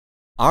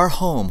Our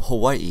home,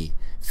 Hawaii,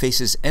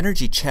 faces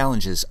energy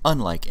challenges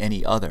unlike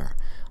any other.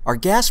 Our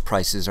gas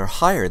prices are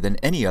higher than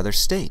any other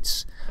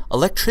states.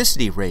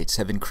 Electricity rates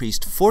have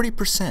increased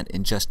 40%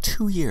 in just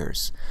 2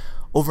 years.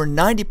 Over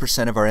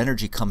 90% of our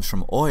energy comes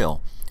from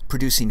oil,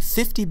 producing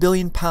 50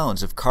 billion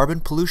pounds of carbon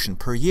pollution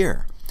per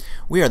year.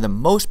 We are the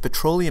most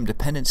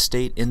petroleum-dependent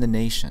state in the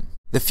nation.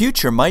 The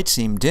future might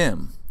seem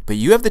dim, but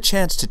you have the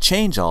chance to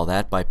change all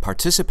that by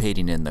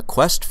participating in the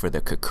quest for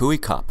the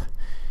Kukui Cup.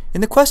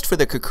 In the quest for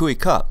the Kukui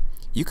Cup,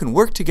 you can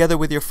work together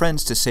with your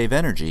friends to save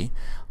energy,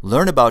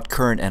 learn about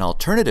current and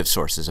alternative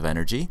sources of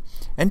energy,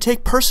 and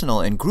take personal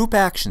and group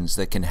actions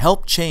that can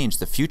help change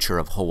the future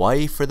of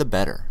Hawaii for the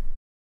better.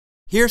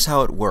 Here's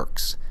how it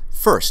works.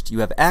 First, you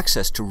have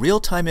access to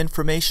real-time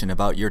information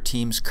about your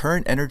team's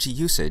current energy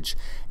usage,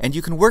 and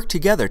you can work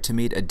together to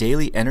meet a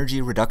daily energy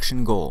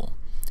reduction goal.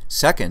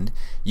 Second,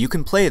 you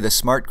can play the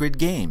Smart Grid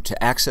game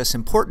to access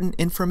important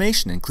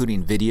information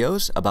including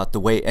videos about the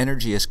way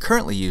energy is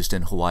currently used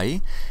in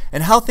Hawaii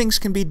and how things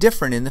can be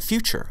different in the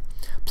future,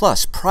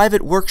 plus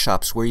private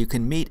workshops where you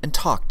can meet and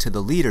talk to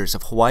the leaders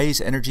of Hawaii's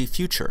energy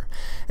future,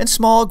 and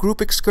small group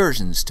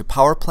excursions to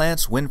power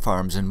plants, wind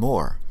farms, and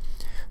more.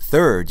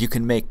 Third, you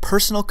can make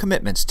personal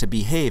commitments to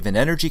behave in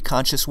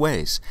energy-conscious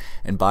ways,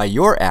 and by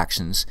your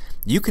actions,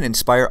 you can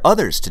inspire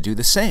others to do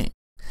the same.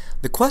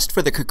 The quest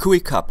for the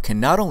Kukui Cup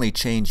can not only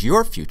change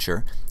your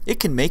future,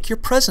 it can make your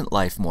present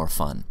life more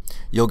fun.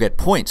 You'll get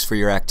points for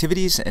your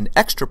activities and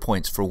extra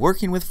points for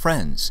working with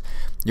friends.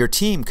 Your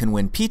team can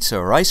win pizza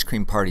or ice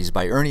cream parties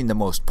by earning the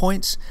most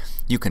points.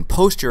 You can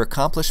post your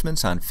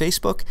accomplishments on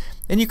Facebook,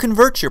 and you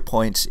convert your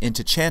points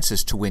into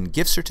chances to win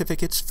gift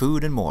certificates,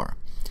 food, and more.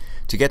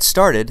 To get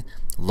started,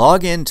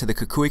 log in to the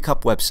Kukui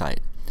Cup website.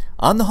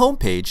 On the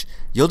homepage,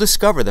 you'll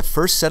discover the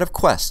first set of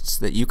quests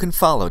that you can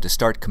follow to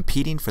start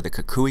competing for the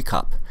Kukui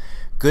Cup.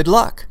 Good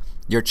luck!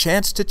 Your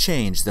chance to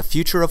change the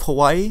future of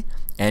Hawaii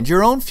and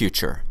your own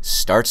future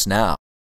starts now.